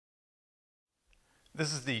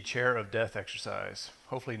This is the chair of death exercise.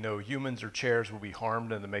 Hopefully no humans or chairs will be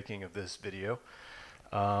harmed in the making of this video.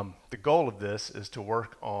 The goal of this is to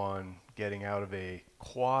work on getting out of a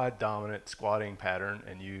quad dominant squatting pattern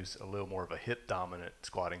and use a little more of a hip dominant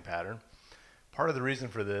squatting pattern. Part of the reason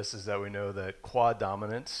for this is that we know that quad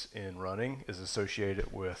dominance in running is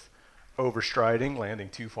associated with overstriding, landing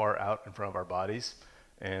too far out in front of our bodies.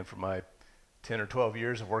 And for my 10 or 12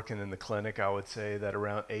 years of working in the clinic, I would say that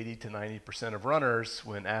around 80 to 90% of runners,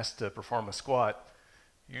 when asked to perform a squat,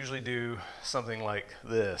 usually do something like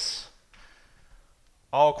this.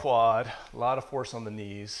 All quad, a lot of force on the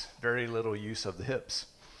knees, very little use of the hips.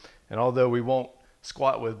 And although we won't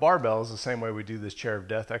squat with barbells the same way we do this chair of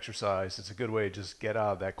death exercise, it's a good way to just get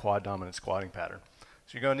out of that quad dominant squatting pattern.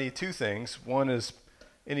 So you're going to need two things. One is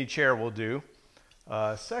any chair will do.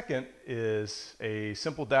 Second is a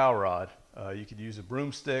simple dowel rod. You could use a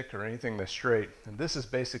broomstick or anything that's straight. And this is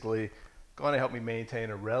basically going to help me maintain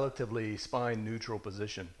a relatively spine neutral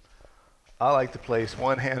position. I like to place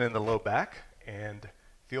one hand in the low back and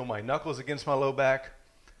feel my knuckles against my low back,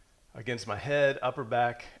 against my head, upper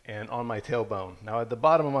back, and on my tailbone. Now at the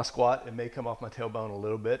bottom of my squat, it may come off my tailbone a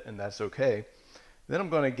little bit, and that's okay. Then I'm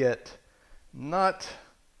going to get not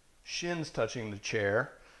shins touching the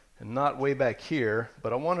chair and not way back here,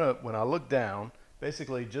 but I want to, when I look down,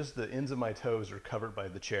 basically just the ends of my toes are covered by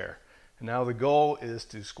the chair. And now the goal is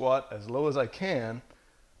to squat as low as I can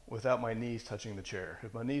without my knees touching the chair.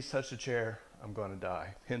 If my knees touch the chair, I'm going to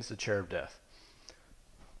die, hence the chair of death.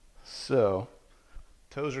 So,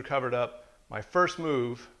 toes are covered up. My first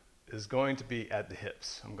move is going to be at the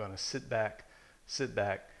hips. I'm going to sit back,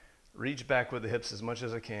 reach back with the hips as much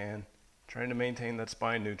as I can, trying to maintain that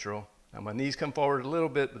spine neutral. Now my knees come forward a little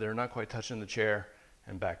bit, but they're not quite touching the chair,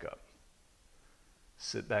 and back up.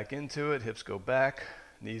 Sit back into it, hips go back,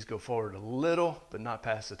 knees go forward a little, but not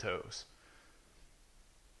past the toes.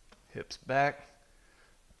 Hips back.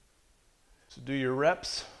 So do your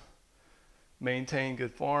reps. Maintain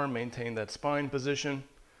good form, maintain that spine position.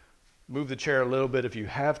 Move the chair a little bit if you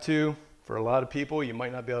have to. For a lot of people, you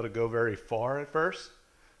might not be able to go very far at first,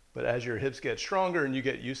 but as your hips get stronger and you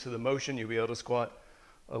get used to the motion, you'll be able to squat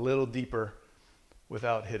a little deeper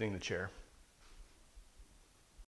without hitting the chair.